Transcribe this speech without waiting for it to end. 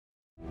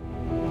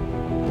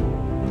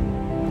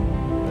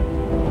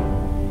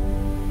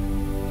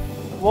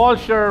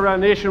Walsh are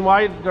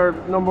nationwide. They're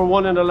number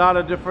one in a lot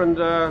of different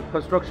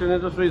construction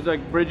industries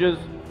like bridges,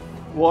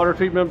 water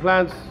treatment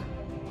plants.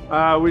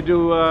 We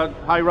do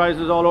high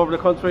rises all over the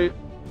country.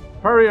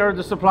 PERI are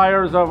the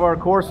suppliers of our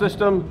core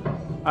system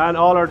and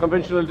all our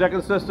conventional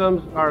decking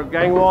systems, our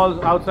gang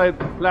walls, outside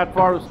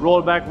platforms,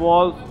 rollback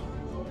walls.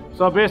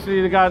 So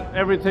basically they got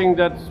everything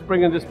that's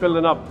bringing this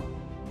building up.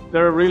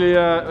 They're really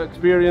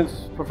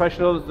experienced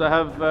professionals that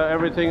have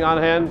everything on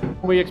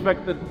hand. We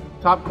expect the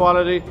top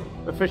quality,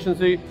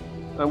 efficiency,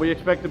 and we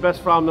expect the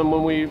best from them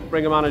when we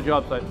bring them on a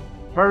job site.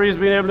 PERI has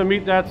been able to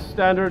meet that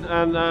standard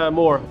and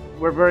more.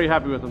 We're very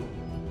happy with them.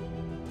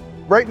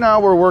 Right now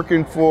we're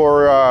working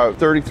for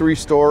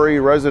 33-story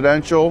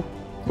residential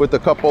with a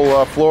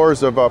couple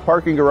floors of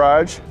parking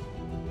garage.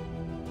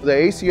 The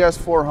ACS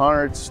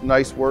 400's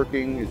nice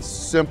working, it's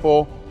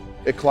simple,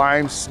 it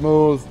climbs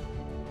smooth.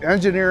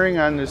 Engineering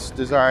on this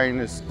design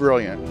is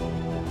brilliant.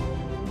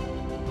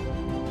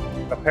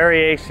 The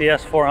PERI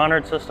ACS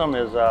 400 system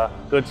is a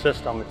good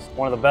system. It's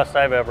one of the best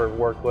I've ever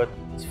worked with.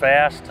 It's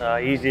fast,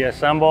 easy to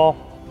assemble.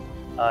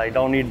 You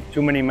don't need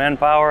too many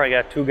manpower. I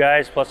got 2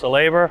 guys plus a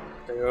labor.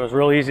 It was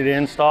real easy to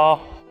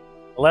install.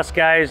 Less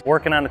guys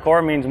working on the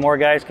core means more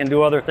guys can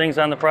do other things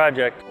on the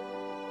project.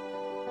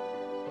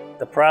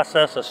 The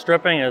process of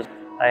stripping is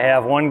I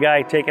have one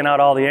guy taking out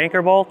all the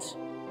anchor bolts,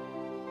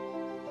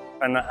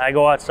 and I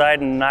go outside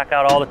and knock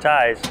out all the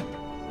ties.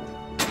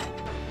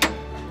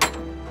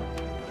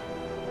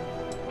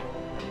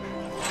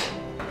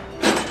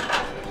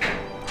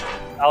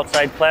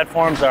 Outside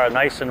platforms are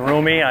nice and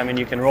roomy. I mean,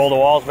 you can roll the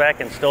walls back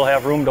and still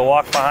have room to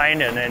walk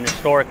behind and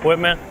store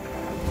equipment.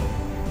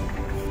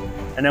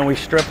 And then we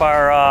strip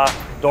our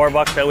door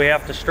bucks that we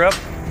have to strip.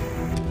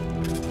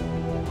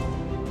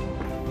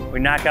 We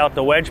knock out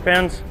the wedge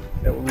pins.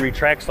 It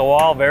retracts the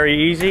wall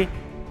very easy,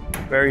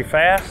 very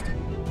fast.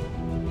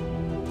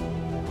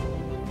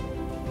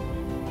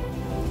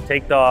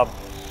 Take the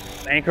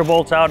anchor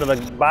bolts out of the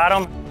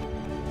bottom.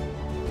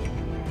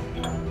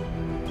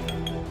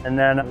 And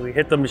then we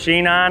hit the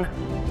machine on,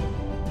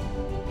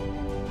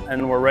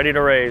 and we're ready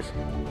to raise.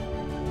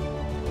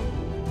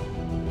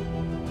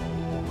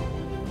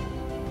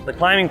 The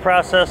climbing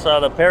process,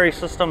 the PERI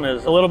system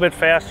is a little bit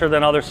faster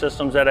than other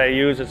systems that I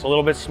use. It's a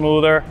little bit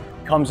smoother,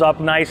 comes up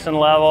nice and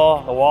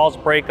level, the walls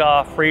break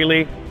off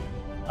freely.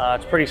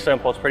 It's pretty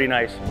simple, it's pretty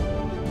nice.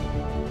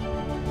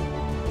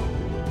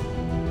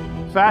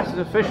 Fast,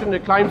 efficient,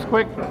 it climbs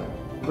quick.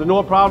 There's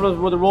no problems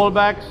with the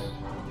rollbacks,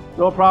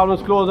 no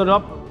problems closing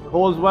up.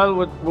 Holds well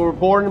when we're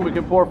pouring, we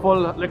can pour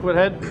full liquid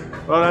head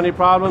without any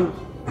problems.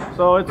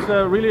 So it's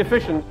really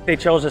efficient. They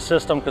chose a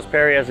system because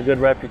PERI has a good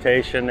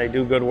reputation. They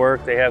do good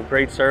work, they have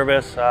great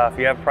service. If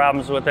you have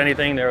problems with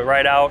anything, they're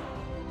right out.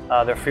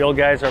 Their field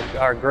guys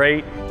are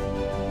great.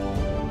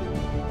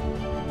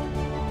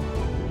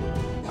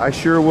 I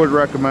sure would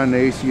recommend the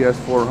ACS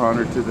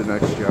 400 to the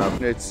next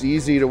job. It's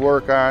easy to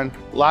work on,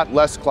 a lot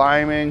less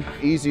climbing,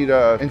 easy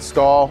to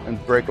install and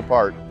break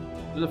apart.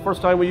 This is the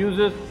first time we use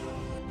it,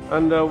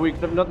 and we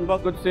have nothing but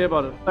good to say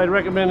about it. I'd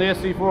recommend the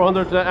AC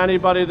 400 to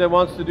anybody that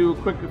wants to do a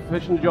quick,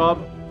 efficient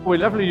job. We'll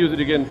definitely use it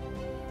again.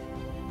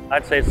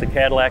 I'd say it's the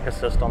Cadillac of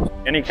systems.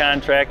 Any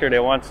contractor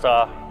that wants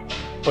to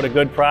put a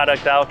good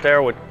product out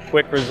there with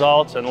quick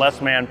results and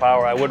less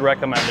manpower, I would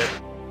recommend it.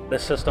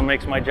 This system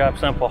makes my job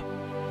simple.